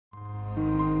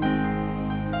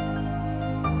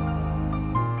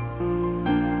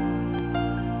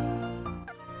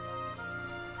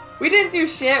We didn't do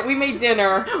shit. We made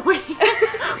dinner.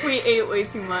 We ate way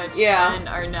too much. Yeah. And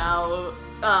are now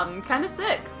kind of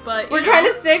sick. But we're kind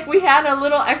of sick. We had a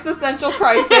little existential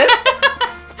crisis.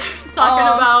 Talking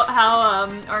about how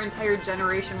our entire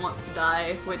generation wants to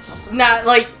die, which... Not,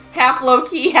 like, half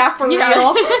low-key, half for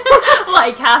real.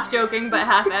 Like, half joking, but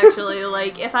half actually.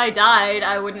 Like, if I died,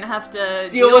 I wouldn't have to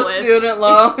deal with student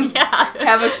loans. Yeah.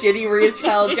 Have a shitty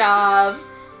retail job.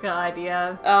 Good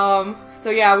idea. So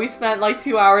yeah, we spent, like,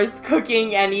 2 hours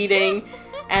cooking and eating,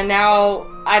 and now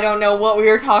I don't know what we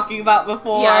were talking about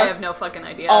before. Yeah, I have no fucking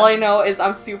idea. All I know is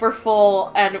I'm super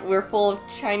full, and we're full of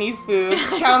Chinese food.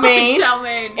 Chow mein. Chow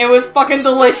mein. It was fucking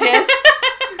delicious.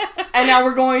 And now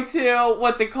we're going to,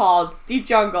 what's it called? Deep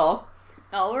Jungle.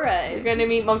 Alright. We're gonna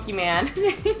meet Monkey Man.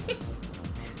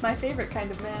 My favorite kind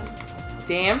of man.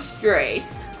 Damn straight.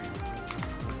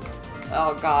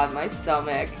 Oh god, my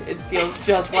stomach. It feels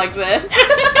just like this.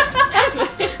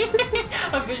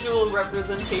 A visual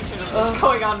representation of what's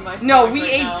going on in my stomach. No, we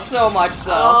right ate now. so much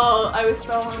though. Oh, I was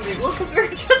so hungry. Well, because we were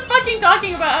just fucking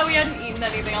talking about how we hadn't eaten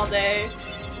anything all day.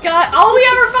 God, all we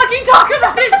ever fucking talk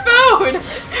about is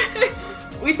food!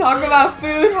 We talk about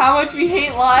food, how much we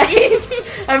hate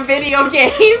life, and video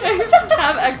games.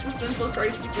 Have existential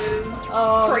crises.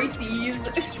 Crises.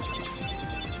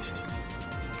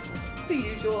 The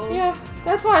usual. Yeah,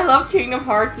 that's why I love Kingdom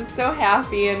Hearts. It's so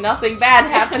happy and nothing bad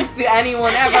happens to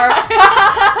anyone ever.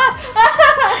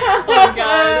 Oh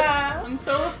god. I'm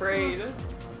so afraid.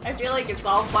 I feel like it's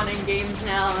all fun and games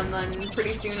now, and then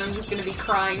pretty soon I'm just gonna be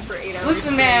crying for 8 hours.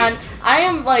 Listen, man, I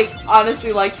am, like,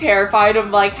 honestly, like, terrified of,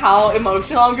 like, how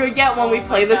emotional I'm gonna get when we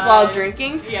play this while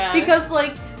drinking. Yeah. Because,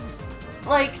 like,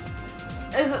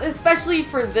 especially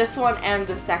for this one and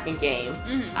the second game,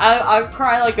 I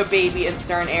cry like a baby in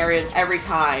certain areas every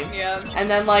time. Yeah. And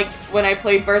then, like, when I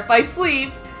played Birth by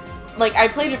Sleep, like, I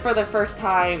played it for the first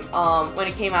time when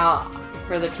it came out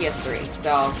for the PS3,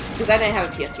 so, because I didn't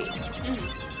have a PSP.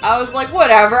 I was like,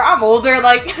 whatever, I'm older,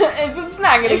 like, it's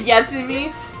not gonna get to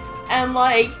me. And,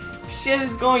 like, shit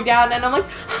is going down, and I'm like,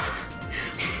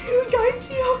 you guys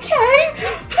be okay?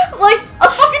 Like,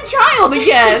 a fucking child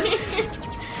again!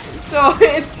 So,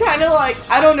 it's kind of like,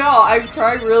 I don't know, I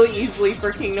cry really easily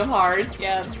for Kingdom Hearts.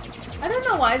 Yeah. I don't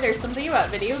know why there's something about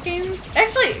video games.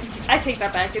 Actually, I take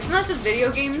that back. It's not just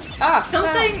video games.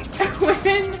 Something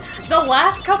within the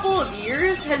last couple of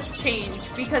years has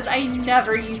changed because I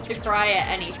never used to cry at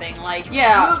anything. Like,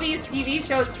 movies, TV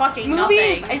shows, fucking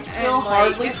movies, nothing. I still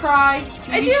hardly cry.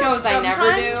 TV shows, I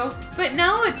never do. But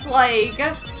now it's like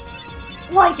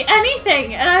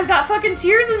anything, and I've got fucking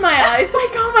tears in my eyes.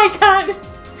 Like, oh my god.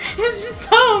 It's just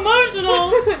so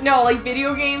emotional. No, like,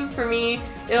 video games, for me,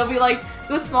 it'll be like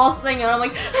the smallest thing, and I'm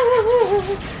like,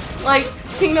 like,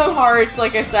 Kingdom Hearts,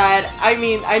 like I said, I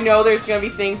mean, I know there's gonna be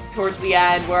things towards the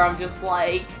end where I'm just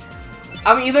like,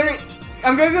 I'm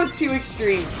gonna go two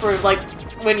extremes for, like,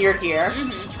 when you're here.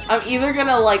 I'm either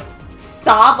gonna, like,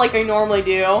 sob like I normally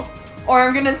do, or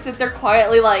I'm gonna sit there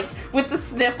quietly, like, with the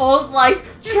sniffles, like,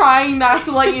 trying not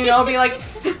to let you know, be like,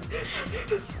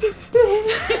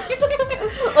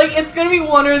 like, it's gonna be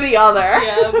one or the other.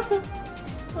 Yeah.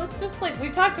 Well, it's just like,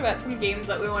 we've talked about some games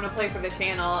that we want to play for the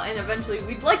channel, and eventually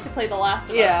we'd like to play The Last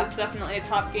of Us. It's definitely a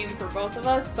top game for both of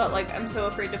us, but, like, I'm so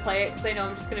afraid to play it because I know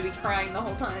I'm just gonna be crying the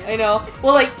whole time. I know.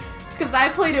 Well, like, because I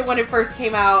played it when it first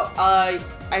came out, I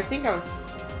think I was...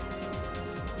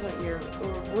 What year?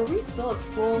 Were we still at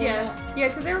school? Yeah,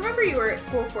 because I remember you were at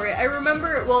school for it. I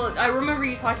remember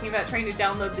you talking about trying to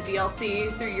download the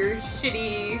DLC through your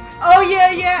shitty... Oh,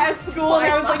 yeah, at school,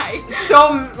 and I was, like,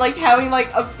 so, like, having,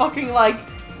 like, a fucking, like,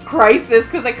 crisis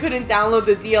because I couldn't download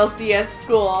the DLC at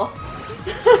school.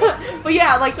 But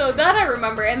yeah, like... So that I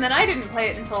remember, and then I didn't play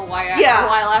it until a while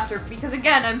after, because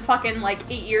again, I'm fucking, like,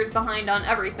 8 years behind on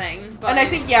everything. But... And I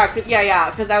think,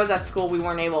 because I was at school, we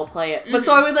weren't able to play it. But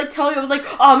so I would, like, tell you, I was like,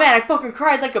 oh man, I fucking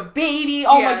cried like a baby,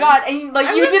 oh my god, and,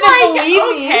 like, you didn't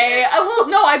believe me. Okay,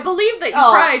 I believe that you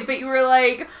cried, but you were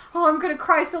like, oh, I'm gonna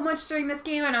cry so much during this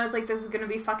game, and I was like, this is gonna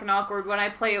be fucking awkward when I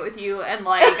play it with you, and,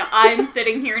 like, I'm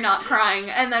sitting here not crying,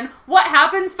 and then what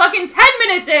happens fucking 10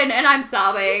 minutes in, and I'm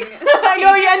sobbing. I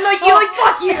know, yeah, and, like, you,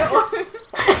 fuck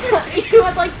you! You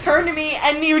would, like, turn to me,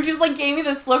 and you just, like, gave me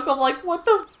this look of, like, what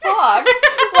the fuck?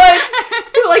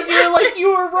 like, you were like, you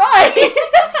were right!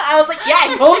 I was like, yeah,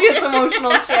 I told you it's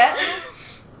emotional shit.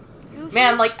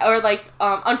 Man, like,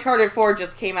 Uncharted 4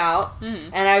 just came out,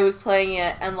 and I was playing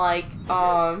it, and, like,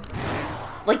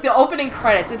 the opening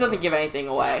credits, it doesn't give anything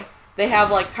away. They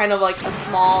have, like, kind of, like, a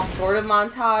small sort of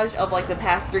montage of, like, the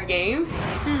past 3 games,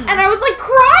 and I was, like,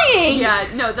 crying! Yeah,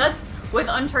 no, with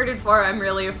Uncharted 4, I'm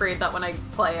really afraid that when I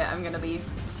play it, I'm gonna be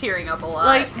tearing up a lot.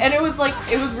 Like, and it was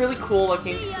really cool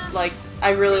looking. Like,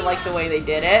 I really liked the way they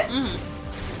did it.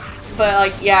 But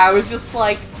like, yeah, I was just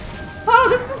like, oh,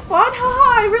 this is fun,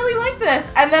 haha, I really like this.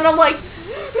 And then I'm like,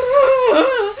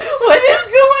 what is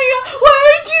going on? Why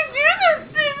would you do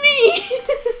this to me?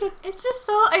 It's just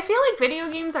so, I feel like video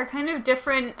games are kind of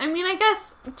different. I mean, I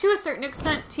guess to a certain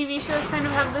extent TV shows kind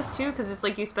of have this too, because it's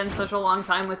like you spend such a long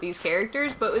time with these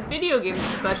characters, but with video games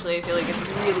especially, I feel like it's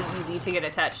really easy to get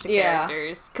attached to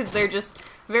characters, because they're just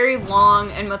very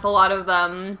long, and with a lot of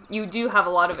them, you do have a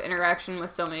lot of interaction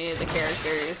with so many of the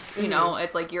characters, you know,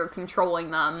 it's like you're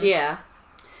controlling them. Yeah.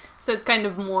 So it's kind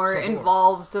of more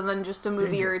involved than just a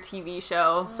movie or a TV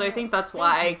show, so I think that's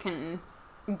why I can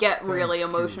get really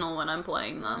emotional when I'm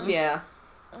playing them. Yeah.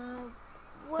 Oh,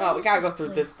 we gotta go through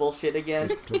this bullshit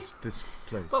again. This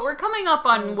place. But we're coming up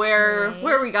on where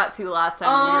we got to last time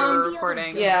when we were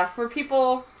recording. Yeah, for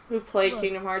people who played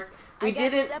Kingdom Hearts, we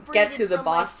didn't get to the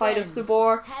boss fight of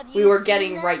Sabor. We were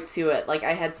getting right to it. Like,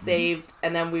 I had saved,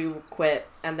 and then we quit,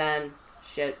 and then,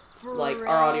 shit, like, our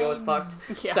audio was fucked.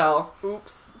 Yeah. So,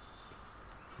 oops.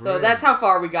 So that's how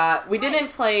far we got. We didn't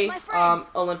play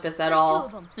Olympus at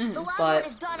all,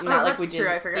 but not like we did. True,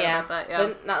 I forgot about that. Yeah,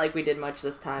 but not like we did much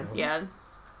this time. Yeah,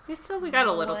 we got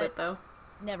a little bit though.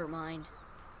 Never mind.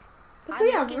 But so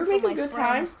yeah, we're making a good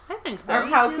time. I think so. Our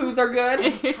Palkus are good.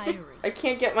 I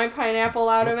can't get my pineapple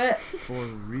out of it. For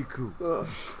Riku.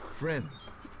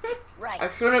 Friends. Right. I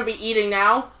shouldn't be eating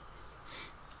now.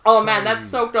 Oh man, that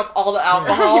soaked up all the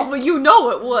alcohol. Well, you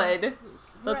know it would.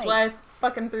 That's why I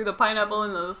fucking threw the pineapple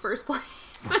in the first place.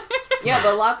 Yeah,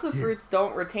 but lots of fruits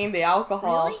don't retain the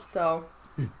alcohol, so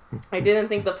I didn't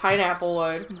think the pineapple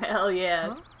would. Hell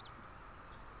yeah.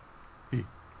 Gonna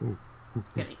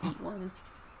eat one.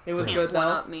 It was Can't good though.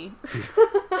 One-up me.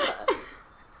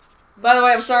 By the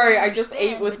way, I'm sorry, I just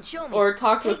ate with or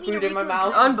talked with food in my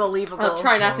mouth. Unbelievable. I'll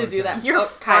try not to do that. You're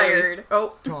fired.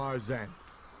 Oh. Tarzan,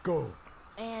 go.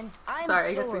 And I'm Sorry,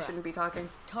 I Sora. guess we shouldn't be talking.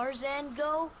 Tarzan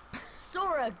go,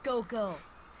 Sora go.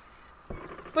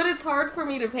 But it's hard for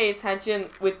me to pay attention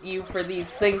with you for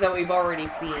these things that we've already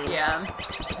seen. Yeah.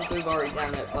 Because we've already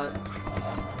done it, but...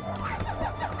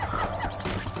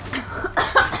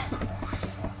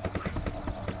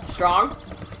 Strong?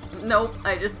 Nope,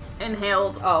 I just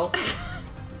inhaled. Oh.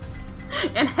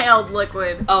 Inhaled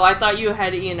liquid. Oh, I thought you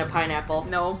had eaten a pineapple.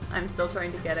 No, I'm still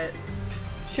trying to get it.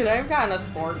 Should I have gotten us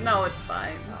forks? No, it's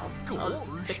fine. I'll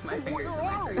just stick my fingers in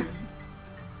my food.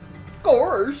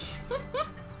 Gorsh!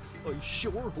 I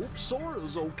sure hope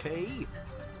Sora's okay.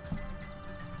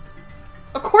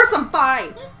 Of course I'm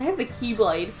fine! I have the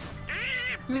Keyblade.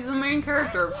 He's the main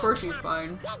character, of course he's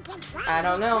fine. I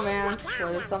don't know, man.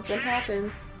 What if something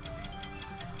happens?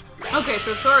 Okay,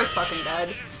 so Sora's fucking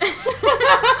dead.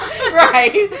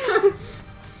 Right!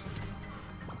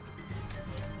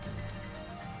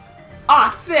 Ah,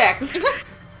 sick!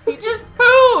 He just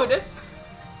pooed!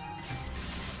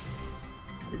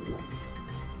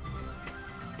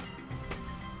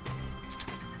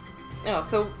 Oh,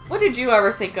 so what did you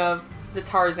ever think of the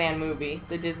Tarzan movie,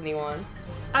 the Disney one?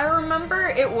 I remember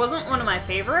it wasn't one of my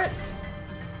favorites.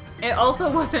 It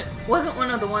also wasn't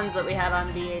one of the ones that we had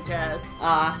on VHS.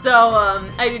 So,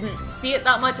 I didn't see it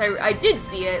that much. I did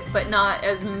see it, but not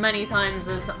as many times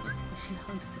as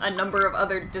a number of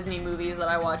other Disney movies that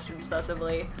I watched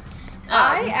obsessively.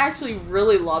 I actually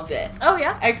really loved it. Oh,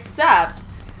 yeah? Except,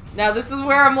 now this is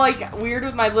where I'm like weird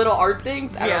with my little art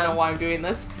things. I don't know why I'm doing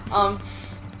this.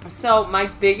 So my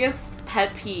biggest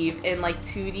pet peeve in like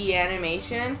 2D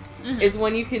animation is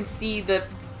when you can see the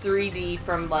 3D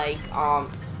from like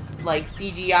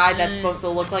CGI that's supposed to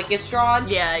look like it's drawn.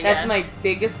 Yeah. That's my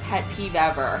biggest pet peeve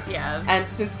ever. Yeah.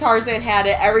 And since Tarzan had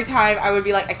it, every time I would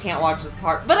be like, I can't watch this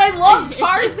part. But I love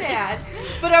Tarzan!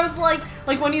 But I was like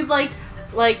when he's like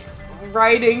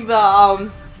riding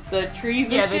the trees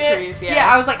and shit. The trees,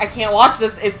 yeah. I was like, I can't watch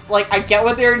this. It's like, I get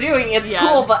what they're doing. It's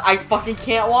cool, but I fucking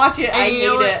can't watch it. I hate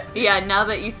it. Yeah, now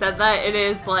that you said that, it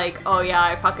is like, oh yeah,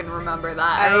 I fucking remember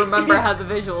that. I remember how the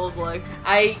visuals looked.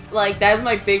 That is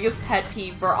my biggest pet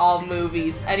peeve for all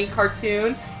movies. Any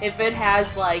cartoon, if it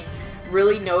has, like,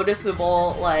 really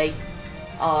noticeable, like,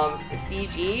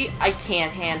 CG, I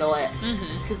can't handle it.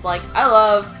 Because, like, I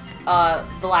love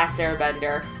The Last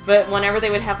Airbender, but whenever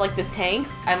they would have like the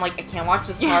tanks, I'm like, I can't watch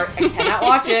this part. I cannot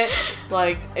watch it.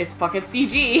 Like, it's fucking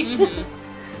CG.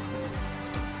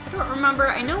 I don't remember.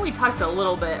 I know we talked a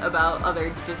little bit about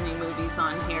other Disney movies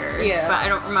on here, but I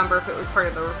don't remember if it was part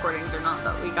of the recordings or not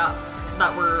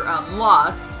that were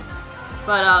lost.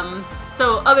 But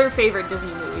so other favorite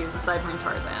Disney movies aside from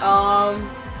Tarzan.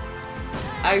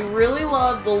 I really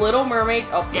love The Little Mermaid.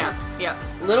 Oh yeah.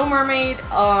 Little Mermaid.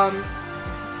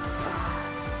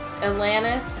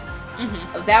 Atlantis.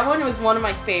 That one was one of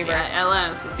my favorites. Yeah,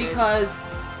 Atlantis was good. Because,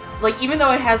 like, even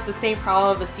though it has the same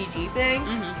problem of the CG thing,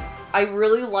 I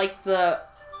really like the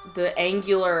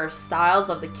angular styles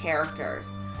of the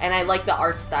characters. And I like the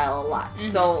art style a lot.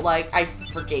 So, like, I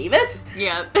forgave it.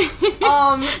 Yeah.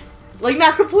 Like,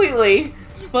 not completely.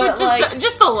 But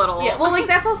just a little. Yeah, well, like,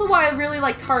 that's also why I really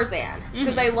like Tarzan.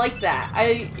 Because I like that.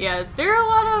 Yeah, there are a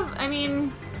lot of, I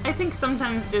mean, I think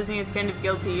sometimes Disney is kind of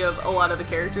guilty of a lot of the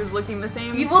characters looking the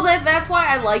same. Well, that's why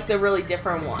I like the really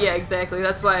different ones. Yeah, exactly.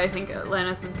 That's why I think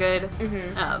Atlantis is good.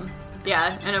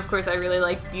 Yeah, and of course I really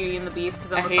like Beauty and the Beast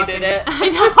because I hated it. I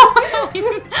know.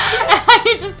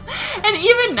 And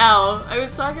even now, I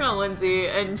was talking to Lindsay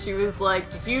and she was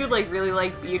like, "Did you like really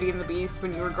like Beauty and the Beast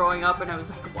when you were growing up?" And I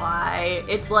was like, "Why?"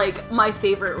 It's like my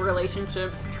favorite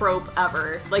relationship trope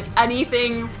ever. Like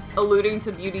anything alluding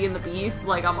to Beauty and the Beast,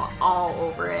 like I'm all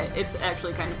over it. It's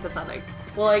actually kind of pathetic.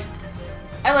 Well, like,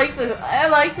 I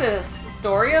like the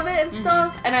story of it and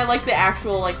stuff, and I like the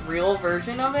actual, like, real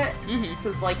version of it,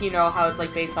 because, like, you know how it's,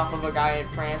 like, based off of a guy in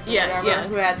France or whatever,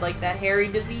 who had, like, that hairy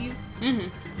disease.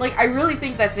 Like, I really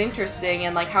think that's interesting,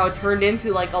 and, like, how it turned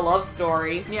into, like, a love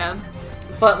story. Yeah.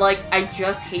 But, like, I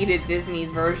just hated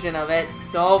Disney's version of it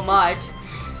so much.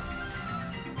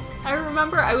 I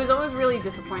remember I was always really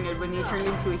disappointed when he turned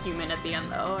into a human at the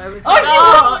end, though. I was Oh, like, he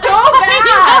looked so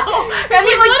bad! And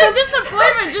he, like, what a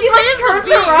disappointment! Just he, like,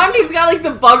 turns around, he's got, like,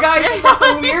 the bug eyes and, like,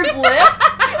 the weird lips.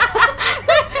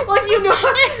 Like, you know,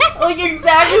 like,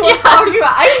 exactly what I'm talking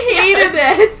about. I hated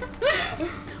it.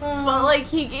 But, like,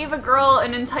 he gave a girl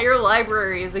an entire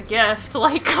library as a gift.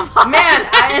 Like, come on. Man,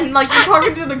 and, like, you're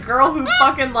talking to the girl who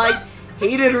fucking, like,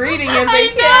 hated reading as a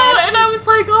kid. I know, and I was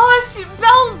like, oh,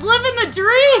 Belle's living the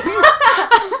dream.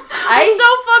 I'm so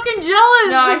fucking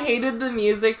jealous. No, I hated the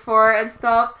music for it and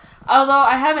stuff. Although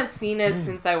I haven't seen it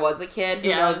since I was a kid. Who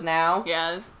knows now?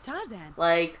 Yeah. Tarzan.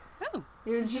 Like, it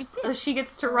was just she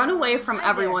gets to run away from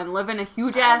everyone, live in a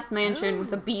huge ass mansion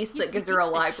with a beast that gives her a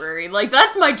library. Like,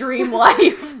 that's my dream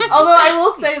life. Although I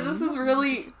will say this is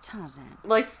really,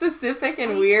 like, specific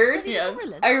and weird. Yeah.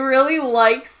 I really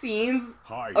like scenes,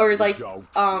 or, like,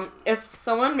 if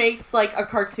someone makes, like, a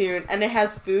cartoon and it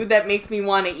has food that makes me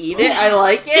want to eat it, I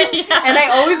like it. Yeah. And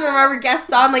I always remember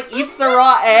Gaston, like, eats the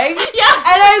raw eggs. Yeah.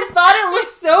 And I thought it looked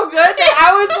so good that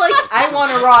I was like, I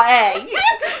want a raw egg.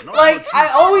 Like, I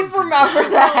always remember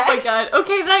that. Oh my god.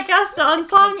 Okay, that Gaston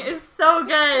song is so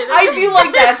good. I do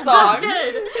like that It's song. so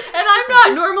good. And I'm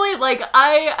not normally, like,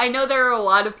 I know there are a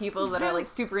lot of people that are, like,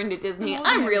 super into Disney.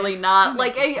 I'm really not.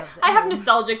 Like, I have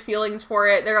nostalgic feelings for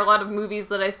it. There are a lot of movies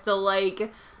that I still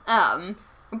like.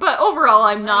 But overall,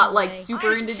 I'm not, like,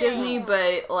 super into Disney,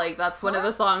 but, like, that's one of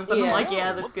the songs that I'm like,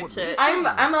 yeah, that's good shit.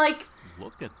 I'm like,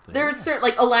 Look at that. there's certain,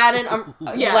 like, Aladdin.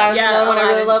 Aladdin's yeah, another one I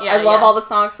really Aladdin, love. yeah, I love yeah. all the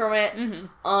songs from it.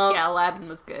 Yeah, Aladdin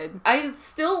was good. I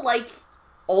still like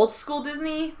old school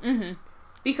Disney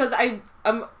because I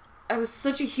was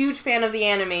such a huge fan of the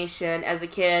animation as a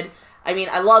kid. I mean,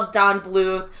 I loved Don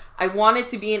Bluth. I wanted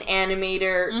to be an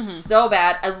animator so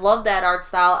bad. I loved that art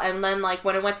style. And then, like,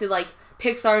 when I went to, like,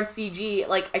 Pixar and CG,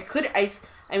 like,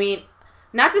 I mean,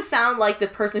 not to sound like the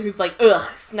person who's, like,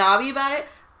 snobby about it,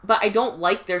 but I don't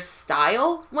like their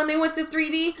style when they went to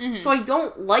 3D. So I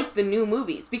don't like the new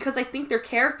movies because I think their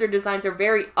character designs are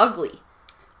very ugly.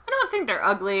 I don't think they're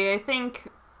ugly. I think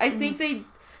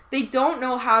they don't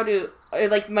know how to,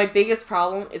 like, my biggest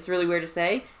problem, it's really weird to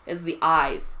say, is the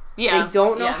eyes. Yeah. They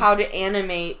don't know how to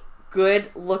animate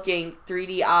good-looking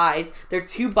 3D eyes. They're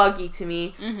too buggy to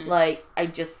me. Like, I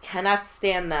just cannot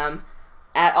stand them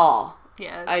at all.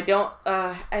 Yeah. I don't,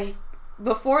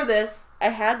 before this, I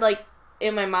had, like,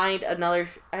 in my mind another,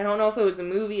 I don't know if it was a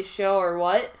movie, a show, or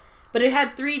what, but it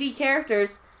had 3D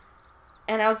characters,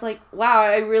 and I was like, wow,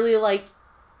 I really like,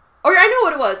 or I know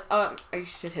what it was. I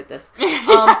should hit this. Do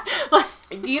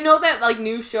you know that, like,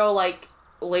 new show, like,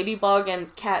 Ladybug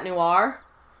and Cat Noir?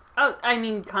 Oh, I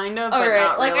mean, kind of, but Alright,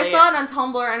 not like, really. I saw it on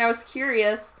Tumblr, and I was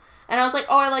curious, and I was like,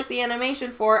 oh, I like the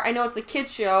animation for it. I know it's a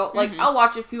kid's show. Like, I'll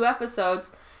watch a few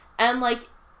episodes, and, like,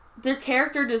 their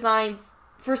character designs,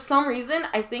 for some reason,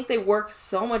 I think they work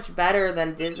so much better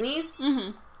than Disney's.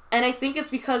 And I think it's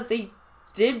because they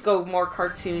did go more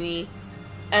cartoony.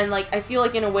 And, like, I feel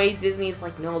like in a way Disney's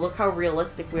like, no, look how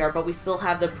realistic we are, but we still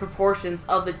have the proportions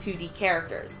of the 2D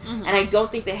characters. And I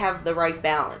don't think they have the right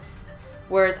balance.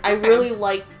 Whereas I really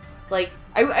liked, like,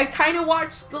 I kind of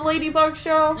watched the Ladybug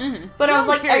show, but I was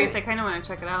like, curious. I kind of want to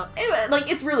check it out.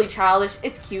 It's really childish.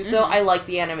 It's cute, though. I like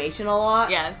the animation a lot.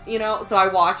 Yeah. You know, so I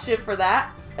watched it for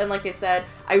that. And like I said,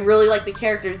 I really like the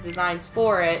characters' designs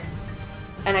for it.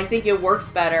 And I think it works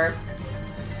better.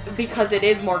 because it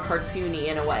is more cartoony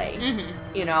in a way.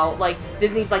 Mm-hmm. You know, like,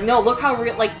 Disney's like, no, look how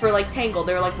real, like, for, like, Tangled,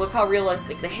 they're like, look how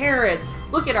realistic the hair is,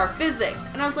 look at our physics,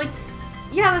 and I was like,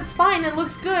 yeah, that's fine, it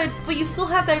looks good, but you still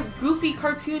have that goofy,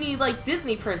 cartoony, like,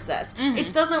 Disney princess. Mm-hmm.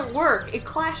 It doesn't work, it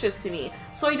clashes to me,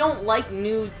 so I don't like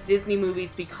new Disney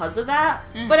movies because of that,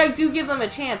 but I do give them a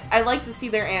chance. I like to see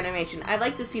their animation, I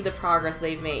like to see the progress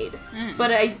they've made,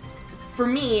 but for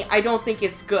me, I don't think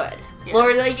it's good. Yeah.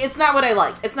 Or, like, it's not what I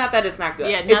like. It's not that it's not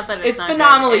good. Yeah, not that it's not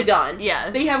phenomenally good. done.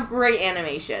 Yeah. They have great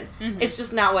animation. It's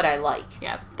just not what I like.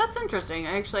 Yeah, that's interesting.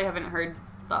 I actually haven't heard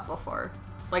that before.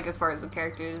 Like, as far as the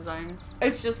character designs.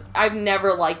 It's just, I've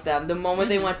never liked them. The moment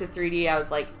they went to 3D, I was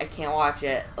like, I can't watch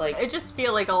it. Like, I just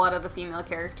feel like a lot of the female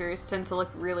characters tend to look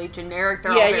really generic.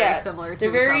 They're all very similar to They're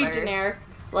each very other. generic.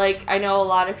 Like, I know a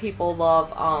lot of people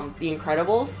love The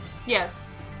Incredibles. Yeah.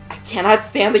 I cannot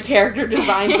stand the character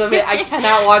designs of it. I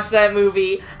cannot watch that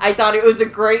movie. I thought it was a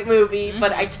great movie,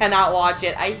 but I cannot watch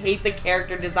it. I hate the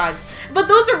character designs. But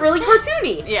those are really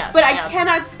cartoony. Yeah. But I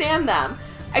cannot stand them.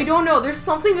 I don't know. There's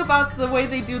something about the way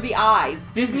they do the eyes.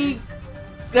 Disney,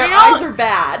 their eyes are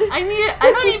bad. I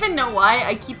don't even know why.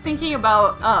 I keep thinking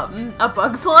about A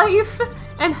Bug's Life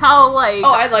and how, like...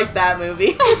 Oh, I like that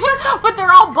movie. But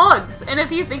they're all bugs. And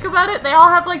if you think about it, they all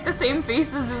have, like, the same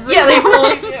faces as the Yeah, they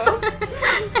totally humans.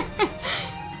 do.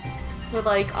 But,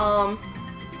 like, I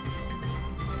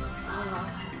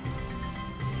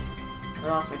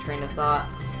lost my train of thought.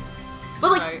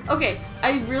 But, like, Sorry. okay,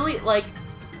 I really, like,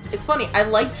 it's funny, I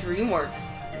like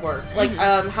DreamWorks work. Like,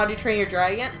 How to Train Your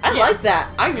Dragon. I like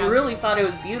that. I really thought it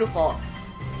was beautiful.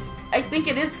 I think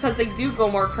it is because they do go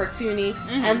more cartoony,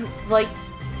 and, like,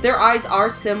 their eyes are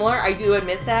similar, I do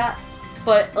admit that,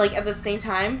 but, like, at the same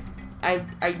time,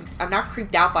 I'm not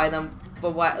creeped out by them,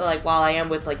 but while I am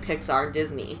with, like, Pixar and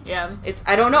Disney. Yeah.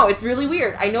 I don't know, it's really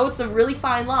weird. I know it's a really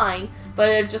fine line, but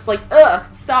I'm just like, ugh,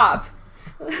 stop.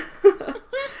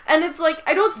 And it's like,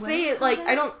 I don't say it, like,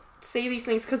 I don't say these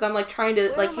things because I'm, like, trying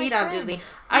to, like, hate on Disney.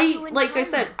 Like I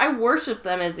said, I worshiped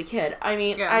them as a kid. I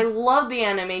mean, I love the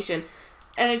animation.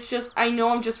 And it's just, I know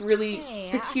I'm just really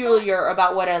peculiar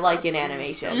about what I like in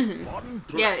animation.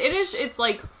 Yeah, it is, it's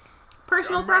like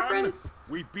personal preference.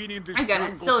 Again,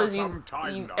 it still is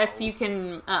if you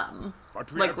can,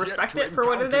 like, respect it for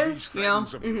what it is, you know?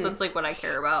 That's, like, what I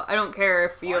care about. I don't care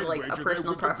if you have, like, a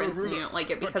personal preference and you don't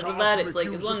like it because of that. It's, like,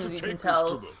 as long as you can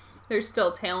tell there's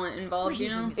still talent involved, you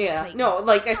know? Yeah, no,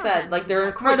 like I said, like, they're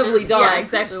incredibly done. Yeah,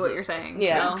 exactly what you're saying.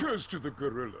 Yeah. So.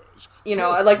 You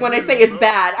know, like, when I say it's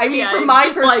bad, I mean, from my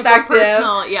perspective, like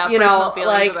personal, you know,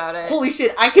 like, about it. holy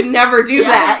shit, I could never do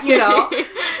that, you know?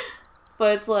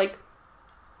 But it's like,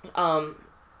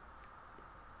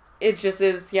 it just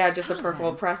is, just a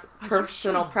personal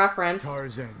preference.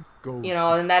 Tarzan goes. You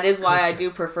know, and that is why I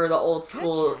do prefer the old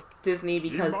school Disney,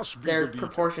 because their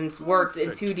proportions worked in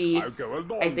 2D.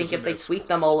 I think if they tweaked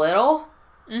them a little,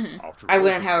 I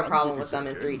wouldn't have a problem with them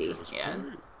in 3D. Yeah.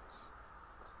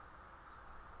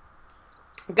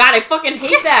 God, I fucking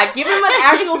hate that! Give him an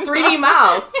actual 3D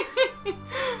mouth!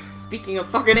 Speaking of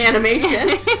fucking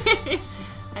animation.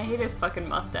 I hate his fucking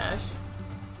mustache.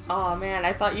 Oh man,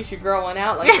 I thought you should grow one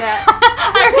out like that.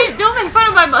 Don't make fun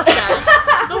of my mustache.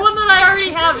 The one that I already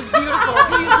have is beautiful.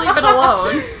 Please leave it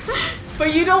alone.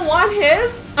 But you don't want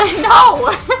his? I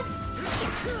know!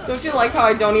 Don't you like how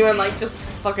I don't even, like, just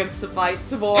fucking fight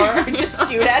Sabor? I just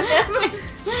shoot at him?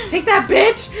 Take that,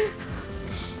 bitch!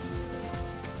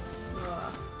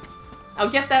 I'll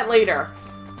get that later.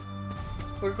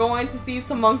 We're going to see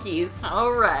some monkeys.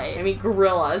 Alright. I mean,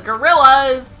 gorillas.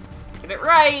 Gorillas! Get it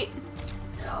right.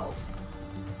 No.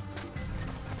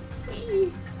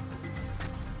 If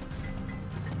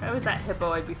I was that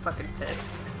hippo, I'd be fucking pissed.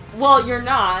 Well, you're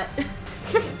not.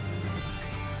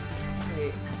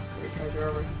 Wait,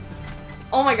 over.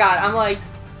 Oh my god, I'm like,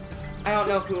 I don't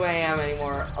know who I am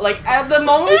anymore. Like, at the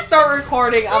moment we start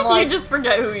recording, I'm like, you just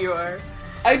forget who you are.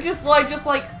 I just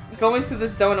go into the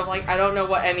zone of like, I don't know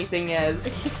what anything is.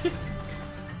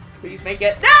 Please make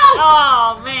it. No!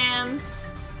 Oh man.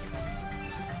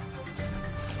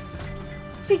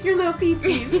 Shake your little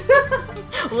feetsies.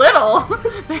 Little?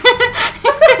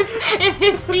 if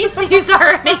his feetsies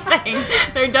are anything,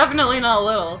 they're definitely not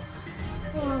little.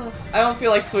 I don't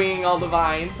feel like swinging all the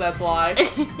vines, that's why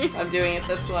I'm doing it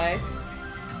this way.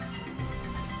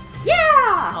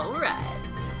 Yeah! Alright.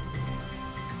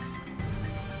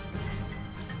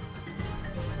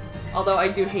 Although I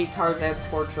do hate Tarzan's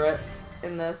portrait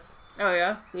in this. Oh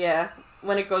yeah? Yeah.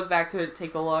 When it goes back to it,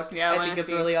 take a look. Yeah, I think it's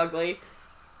really ugly.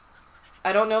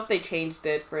 I don't know if they changed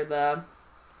it for the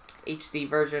HD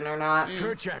version or not.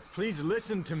 Kerchak, please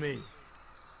listen to me.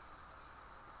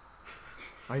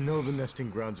 I know the nesting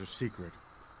grounds are secret,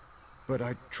 but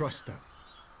I trust them.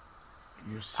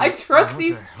 You see, I trust want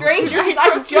these to help strangers I I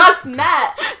trust just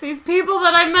met. These people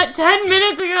that I met 10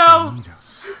 minutes ago! them. Need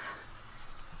us.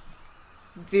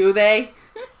 Do they?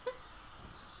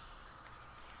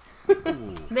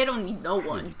 Oh, They don't need no did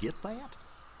one. you get that?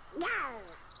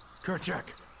 Kerchak,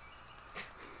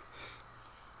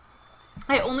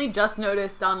 I only just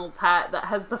noticed Donald's hat that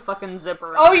has the fucking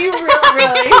zipper Oh, on it. you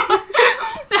really?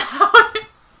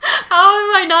 How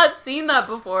have I not seen that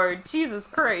before? Jesus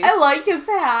Christ. I like his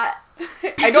hat.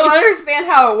 I don't understand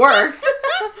how it works,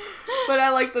 but I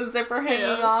like the zipper hanging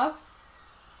Yeah. off.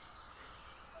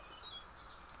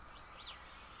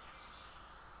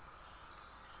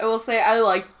 I will say I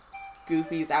like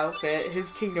Goofy's outfit,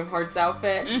 his Kingdom Hearts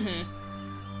outfit. Mm-hmm.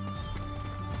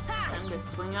 Time to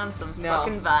swing on some No.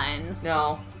 fucking vines.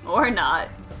 No, Or not.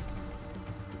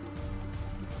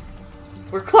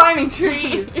 we're climbing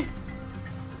trees.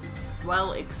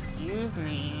 Well, excuse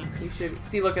me. You should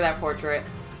see. Look at that portrait.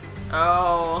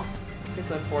 Oh, It's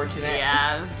unfortunate.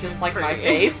 yeah. Just like my Pretty.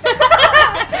 face.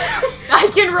 I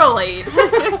can relate.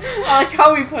 I like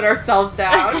how we put ourselves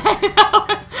down. I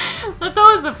know. That's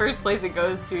always the first place it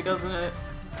goes to, doesn't it?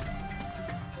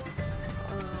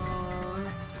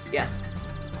 Yes.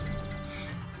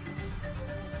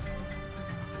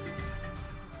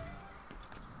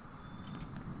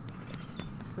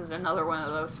 This is another one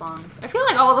of those songs. I feel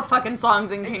like all the fucking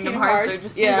songs in Kingdom Kingdom Hearts are Hearts,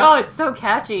 just yeah. like, oh, it's so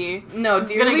catchy. No, It's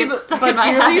gonna dearly, get stuck but in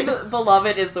my dearly head.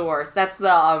 beloved is the worst. That's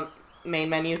the main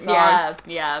menu song. Yeah,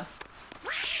 yeah.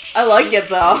 I like it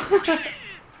though.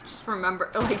 Just remember,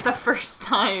 like, the first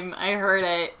time I heard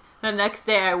it, the next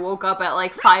day I woke up at,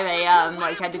 like, 5 a.m.,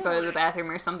 like, had to go to the bathroom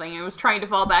or something, and I was trying to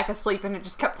fall back asleep, and it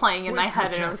just kept playing in my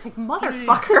head, and I was like,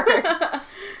 motherfucker.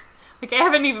 Like, I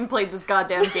haven't even played this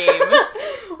goddamn game.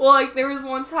 Well, like there was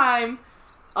one time,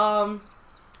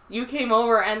 you came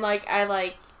over and like I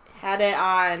like had it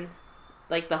on,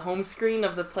 like the home screen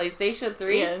of the PlayStation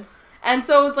 3, Yeah. and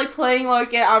so it was like playing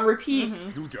like it on repeat.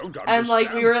 You don't understand. And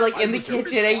like we were like in I the was every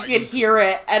kitchen and you could time. hear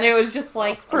it, and it was just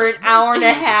like for an hour and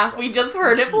a half we just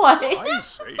heard it play. I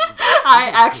saved I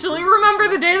actually remember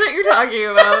the day that you're talking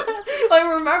about.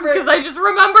 I remember Because I just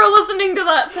remember listening to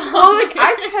that song. well, like I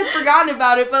had forgotten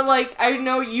about it, but like I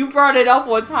know you brought it up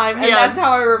one time, and Yeah. that's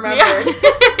how I remembered.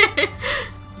 Yeah.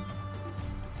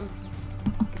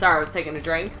 Sorry, I was taking a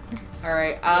drink. All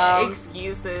right.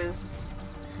 Excuses.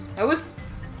 I was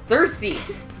thirsty.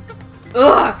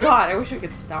 Ugh, God, I wish I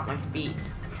could stop my feet.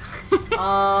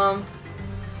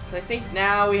 So I think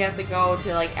now we have to go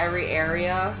to like every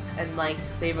area and like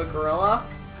save a gorilla.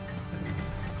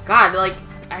 God, like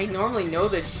I normally know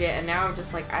this shit, and now I'm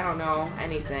just like I don't know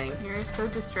anything You're so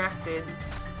distracted.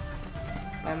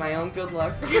 by my own good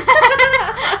looks.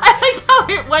 I like how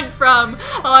it went from,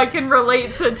 oh, I can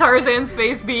relate to Tarzan's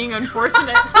face being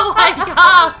unfortunate to like,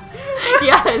 ah,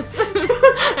 yes.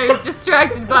 I was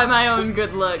distracted by my own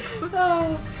good looks.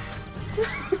 I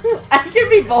can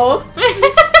be both.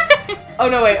 Oh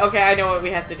no, wait. Okay, I know what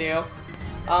we have to do.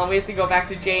 We have to go back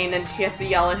to Jane, and she has to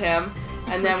yell at him,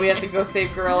 and then we have to go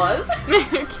save gorillas.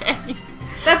 Okay.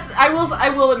 That's I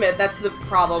will admit that's the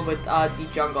problem with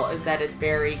Deep Jungle is that it's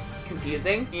very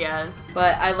confusing. Yeah.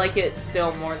 But I like it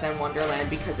still more than Wonderland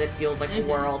because it feels like a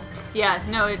world. Yeah,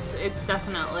 no, it's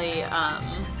definitely,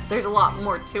 there's a lot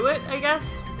more to it, I guess.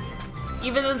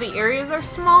 Even though the areas are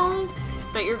small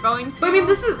that you're going to. But I mean,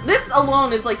 this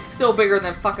alone is like still bigger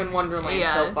than fucking Wonderland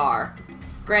Yeah. so far.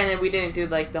 Granted, we didn't do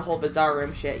like the whole Bizarre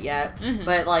Room shit yet,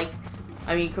 but like,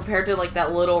 I mean, compared to like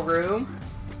that little room,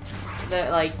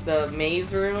 the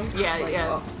maze room. Yeah, like, yeah.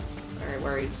 Oh. All right,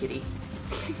 where are you, kitty?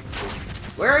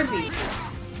 Where is he?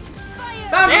 Fire!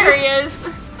 Found There him! he is!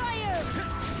 Fire!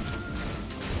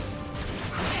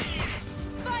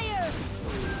 Fire!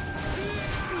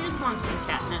 You just want some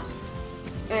catnip.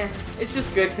 It's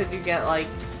just good because you get like,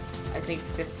 I think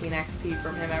 15 XP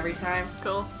from him every time.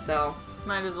 Cool. So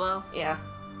Might as well. yeah,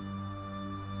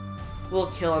 we'll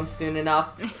kill him soon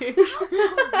enough. Do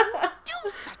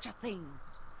such a thing!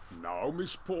 Now,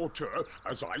 Miss Porter,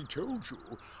 as I told you,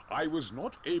 I was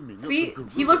not aiming See, at the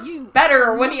gorilla. he looks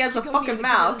better when he has a fucking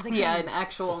mouth. Yeah, an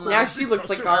actual mouth. Now she looks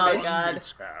like Because of garbage. Oh, God.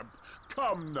 mishap.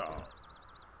 Come now.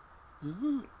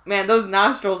 Man, those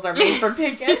nostrils are made for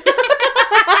picking.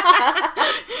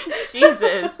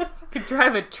 Jesus. Could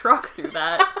drive a truck through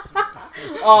that.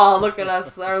 Oh, look at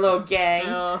us, our little gang.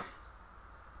 Oh.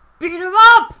 Beat him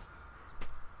up!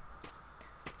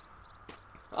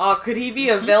 Oh, could he be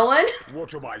a villain?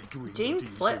 What am I doing? Jane's with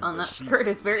these slit on that imbeciles? skirt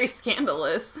is very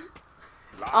scandalous.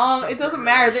 Last It doesn't of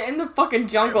matter. them, They're in the fucking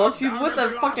jungle. She's with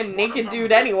a fucking naked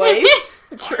dude anyways.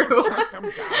 True. Let them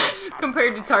down, son.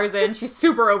 Compared to Tarzan, she's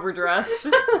super overdressed.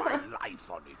 My life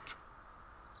on it.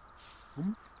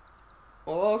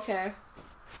 Oh, okay.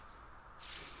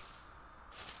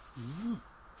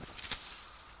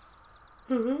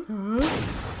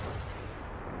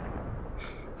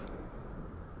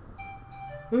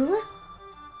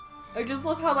 I just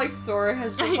love how like Sora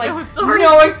has just like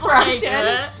no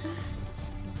expression.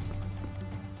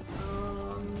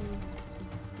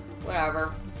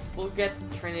 Whatever. We'll get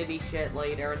Trinity shit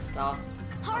later and stuff.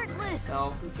 Heartless.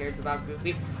 So who cares about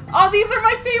Goofy? Oh, these are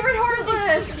my favorite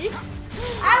Heartless!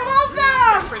 I love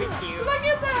them! Pretty cute. Look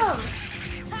at them!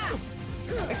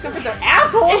 Except for their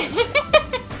assholes!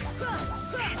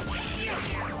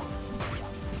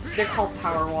 They're called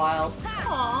Power Wilds.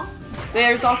 Aww.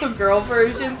 There's also girl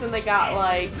versions and they got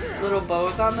like little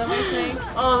bows on them, I think.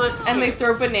 Oh, that's cute. And they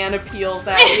throw banana peels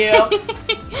at you.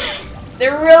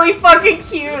 They're really fucking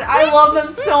cute. I love them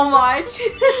so much.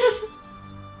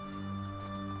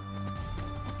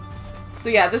 So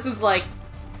yeah, this is like,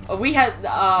 we had,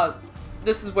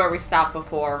 this is where we stopped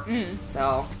before.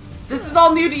 So, this is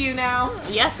all new to you now.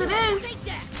 Yes, it is.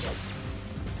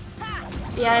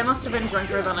 Yeah, I must have been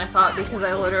drunker than I thought because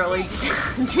I literally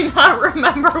do not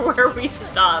remember where we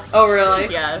stopped. Oh,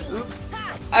 really? Yeah. Oops.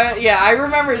 Yeah, I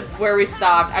remember where we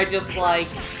stopped. I just like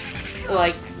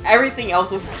everything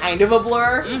else was kind of a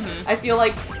blur. I feel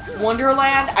like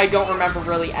Wonderland, I don't remember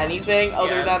really anything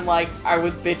other than like I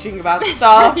was bitching about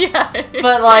stuff. Yeah.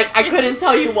 But like I couldn't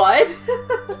tell you what.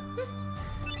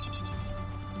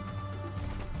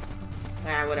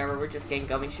 Ah, whatever. We're just getting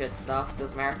gummy shit stuff.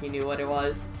 Doesn't matter if you knew what it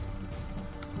was.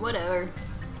 Whatever.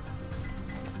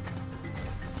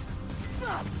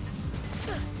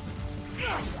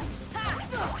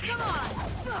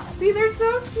 See, they're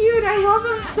so cute. I love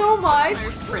them so much.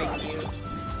 They're pretty cute.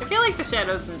 I feel like the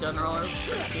shadows in general are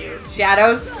pretty cute.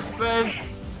 Shadows. But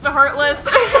the Heartless.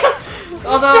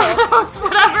 Although Shadows,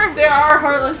 whatever. there are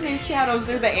Heartless named Shadows.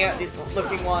 They're the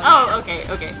ant-looking ones. Oh, okay,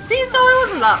 okay. See, so it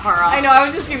wasn't that far off. I know. I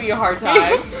was just giving you a hard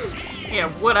time. Yeah,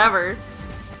 whatever.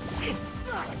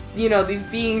 You know, these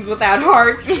beings without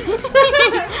hearts.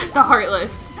 The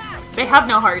Heartless. They have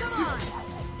no hearts.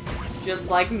 Just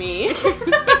like me.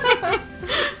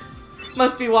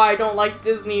 Must be why I don't like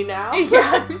Disney now.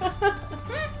 Yeah.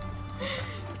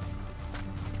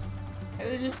 I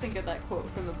was just thinking that quote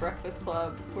from The Breakfast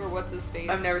Club, where what's his face?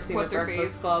 I've never seen what's The her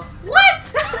Breakfast face? Club. What?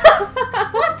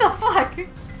 What the fuck?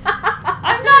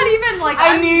 I'm not even like.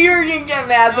 I knew you were gonna get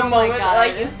mad the Oh my moment God.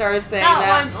 like you started saying that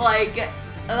that. one, like,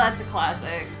 that's a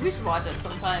classic. We should watch it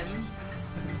sometime.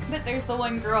 But there's the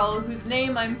one girl whose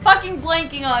name I'm fucking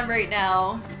blanking on right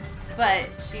now. But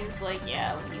she's like,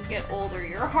 yeah, when you get older,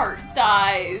 your heart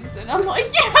dies. And I'm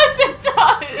like, yes, it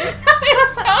does.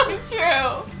 It's so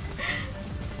true.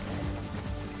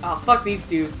 Oh, fuck these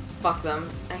dudes. Fuck them.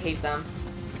 I hate them.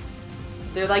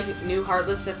 They're like new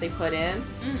Heartless that they put in.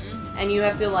 And you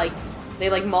have to like, they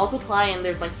like multiply and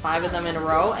there's like 5 of them in a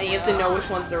row. And you have to know which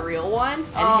one's the real one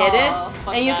and hit it.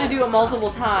 fuck And you have that. to do it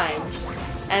multiple times.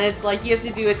 And it's like, you have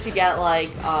to do it to get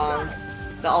like,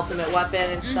 the ultimate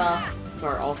weapon and stuff.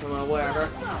 Or ultimate, whatever.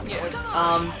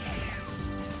 Yeah.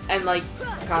 And like,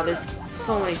 God, there's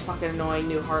so many fucking annoying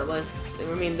new Heartless. I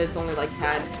mean, there's only like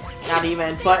 10. Not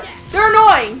even, but they're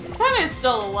annoying! 10 is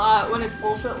still a lot when it's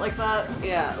bullshit like that.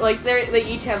 Yeah, like, they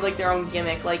each have like their own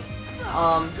gimmick. Like,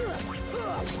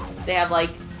 they have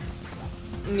like,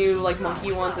 new like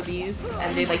monkey ones of these,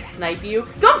 and they like snipe you.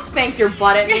 Don't spank your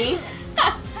butt at me!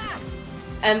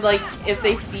 And like, if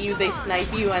they see you, they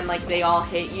snipe you, and like, they all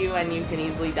hit you, and you can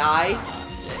easily die.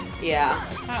 Yeah.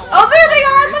 Oh, there they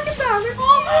are! Look at them! They're so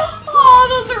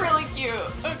Oh, those are really cute.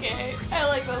 Okay, I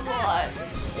like those a lot.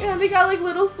 yeah, they got like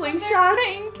little slingshots.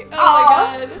 Pink. Oh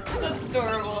Aw. my god, that's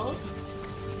adorable.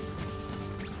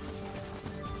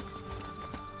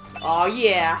 Oh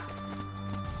yeah.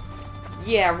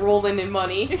 Yeah, rolling in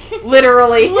money.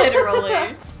 Literally.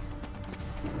 Literally.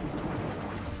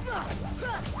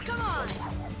 Come on.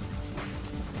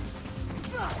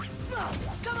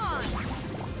 Come on.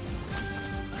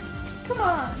 Come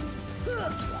on.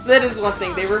 That is one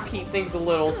thing, they repeat things a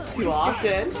little too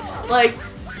often. Like,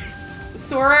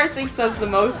 Sora, I think, says the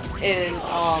most in,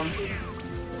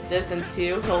 this and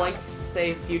 2. He'll, like,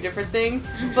 say a few different things.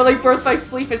 But, like, Birth by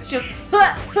Sleep, it's just,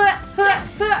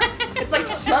 It's like,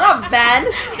 shut up, Ben!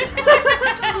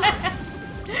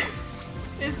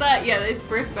 Is that, yeah, it's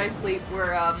Birth by Sleep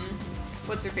where,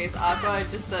 what's her face, Aqua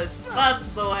just says, that's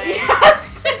the way.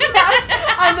 Yes! Yes!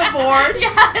 On the board!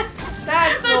 Yes!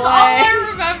 That's the all way! I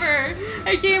remember.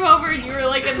 I came over and you were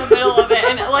like in the middle of it,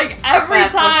 and like every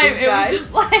That's time fucking it was guys.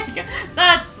 just like,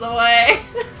 that's the way.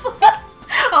 It's like,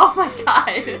 oh my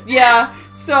god. Yeah,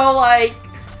 so, like,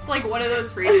 It's like one of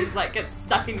those phrases that gets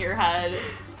stuck in your head.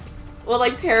 Well,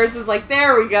 like, Terrence is like,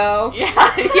 there we go. Yeah,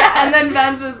 yeah. And then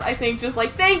Venz is, I think, just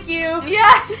like, thank you.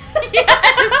 Yeah,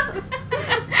 yes.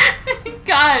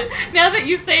 God, now that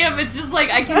you say them, it's just like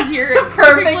I can hear it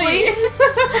perfectly.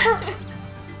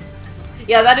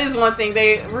 Yeah, that is one thing.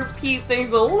 They repeat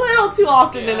things a little too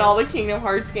often in Yeah. all the Kingdom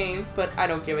Hearts games, but I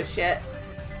don't give a shit.